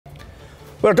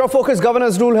Well, a top focus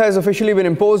governor's rule has officially been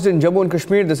imposed in Jammu and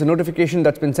Kashmir. There's a notification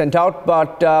that's been sent out.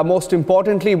 But most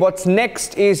importantly, what's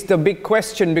next is the big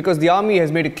question, because the army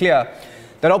has made it clear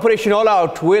that Operation All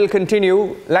Out will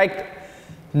continue like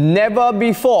never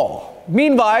before.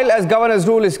 Meanwhile, as governor's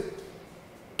rule is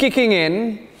kicking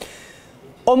in,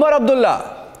 Omar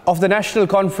Abdullah of the National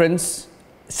Conference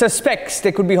suspects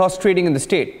there could be horse trading in the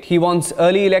state. He wants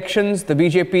early elections. The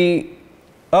BJP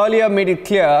earlier made it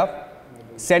clear,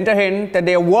 sent a hint that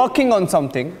they are working on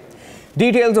something.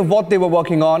 Details of what they were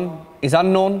working on is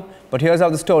unknown, but here's how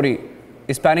the story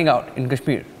is panning out in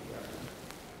Kashmir.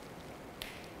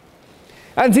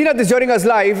 And Zeenat is joining us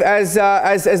live as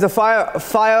the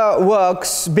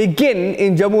fireworks begin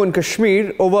in Jammu and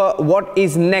Kashmir over what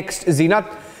is next.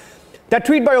 Zeenat, that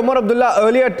tweet by Omar Abdullah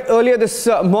earlier this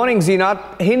morning,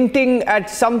 Zeenat, hinting at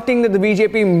something that the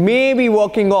BJP may be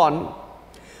working on.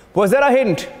 Was there a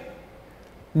hint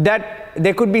that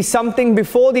there could be something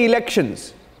before the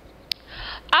elections?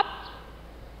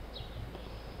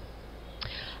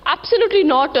 Absolutely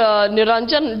not,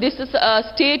 Niranjan. This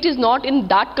state is not in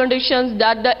that conditions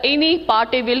that any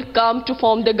party will come to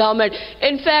form the government.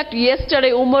 In fact,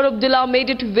 yesterday Omar Abdullah made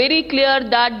it very clear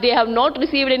that they have not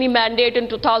received any mandate in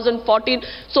 2014,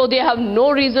 so they have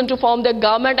no reason to form the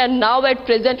government. And now at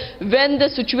present, when the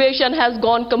situation has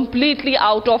gone completely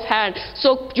out of hand,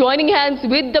 so joining hands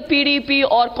with the PDP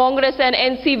or Congress and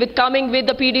NC with coming with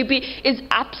the PDP is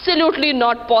absolutely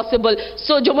not possible.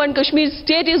 So Jammu and Kashmir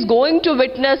state is going to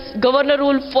witness governor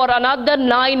rule for another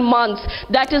 9 months.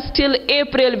 That is till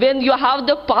April, when you have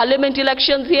the parliament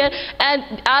elections here, and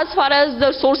as far as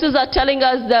the sources are telling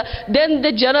us, then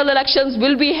the general elections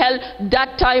will be held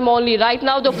that time only. Right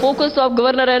now the focus of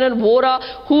Governor Vohra,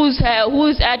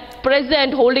 who's at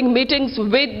present holding meetings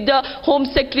with the Home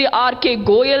Secretary R.K.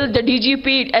 Goyal, the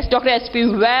DGP Dr.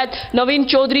 S.P. Vaid, Naveen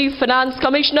Chaudhary, Finance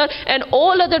Commissioner, and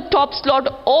all other top slot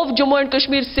of Jammu and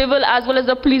Kashmir civil as well as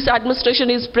the police administration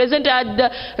is present at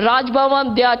the Raj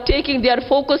Bhavan. They are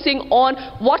focusing on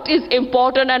what is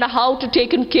important and how to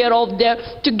take care of them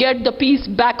to get the peace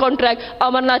back on track.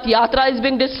 Amarnath Yatra is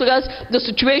being discussed, the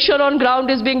situation on ground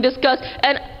is being discussed,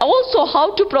 and also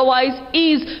how to provide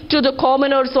ease to the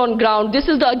commoners on ground. This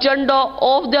is the agenda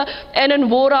of the NN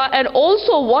Vohra, and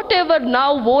also whatever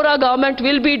now Vohra government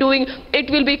will be doing, it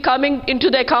will be coming into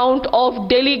the account of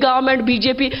Delhi government,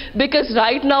 BJP, because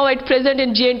right now at present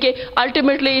in J&K,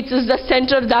 ultimately it is the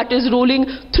center that is ruling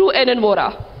through NN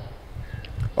Vohra.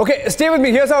 Okay, stay with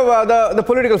me. Here's how the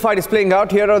political fight is playing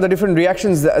out. Here are the different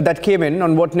reactions that came in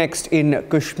on what next in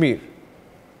Kashmir.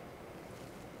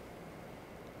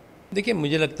 देखिए,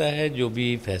 मुझे लगता है जो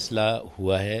भी फैसला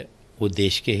हुआ है वो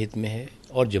देश के हित में है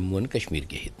और जम्मू एंड कश्मीर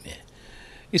के हित में है.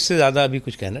 इससे ज़्यादा अभी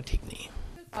कुछ कहना ठीक नहीं है.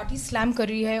 पार्टी स्लैम कर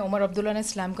रही है, उमर अब्दुल्ला ने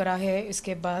स्लैम करा है.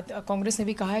 इसके बाद कांग्रेस ने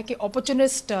भी कहा है कि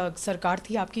अपॉर्चुनिस्ट सरकार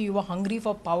थी आपकी, you were hungry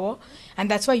for power and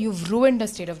that's why you have ruined the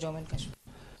state of Jammu and Kashmir.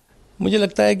 मुझे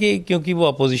लगता है कि क्योंकि वो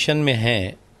अपोजिशन में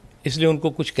हैं इसलिए उनको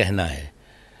कुछ कहना है,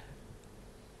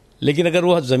 लेकिन अगर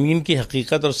वो ज़मीन की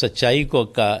हकीकत और सच्चाई को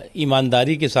का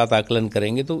ईमानदारी के साथ आकलन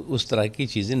करेंगे तो उस तरह की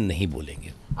चीज़ें नहीं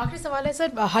बोलेंगे. आखिरी सवाल है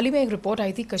सर, हाल ही में एक रिपोर्ट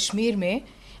आई थी कश्मीर में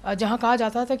जहां कहा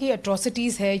जाता था कि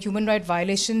एट्रोसिटीज़ है, ह्यूमन राइट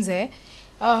वायलेशंस है.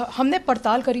 हमने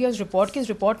पड़ताल करी है उस रिपोर्ट की. इस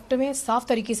रिपोर्ट में साफ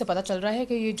तरीके से पता चल रहा है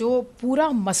कि ये जो पूरा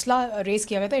मसला रेज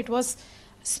किया गया था, it was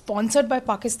sponsored by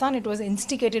Pakistan, it was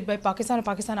instigated by Pakistan and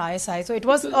Pakistan ISI, so it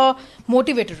was a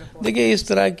motivated report. देखिए, इस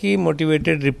तरह की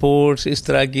मोटिवेटेड रिपोर्ट्स, इस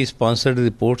तरह की स्पॉन्सर्ड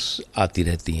रिपोर्ट्स आती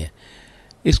रहती हैं.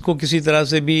 इसको किसी तरह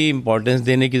से भी इम्पोर्टेंस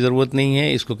देने की ज़रूरत नहीं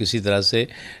है. इसको किसी तरह से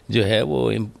जो है वो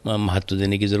महत्व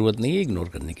देने की ज़रूरत नहीं है, इग्नोर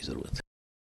करने की ज़रूरत है.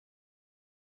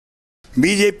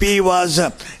 BJP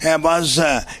was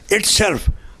itself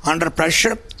under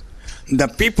pressure. The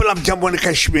people of Jammu and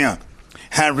Kashmir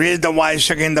have raised the voice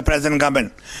against the present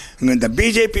government. The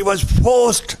BJP was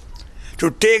forced to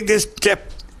take this step.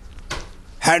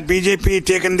 Had BJP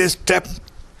taken this step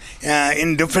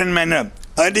in different manner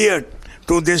earlier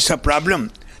to this problem,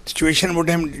 situation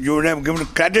you would have given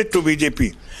credit to BJP.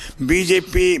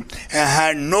 BJP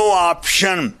had no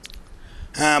option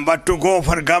but to go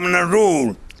for governor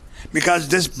rule, because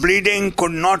this bleeding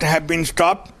could not have been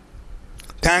stopped.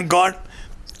 Thank God,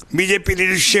 BJP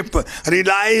leadership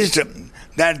realized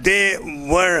that they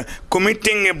were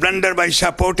committing a blunder by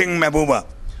supporting Mehbooba.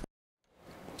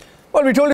 Well, we told you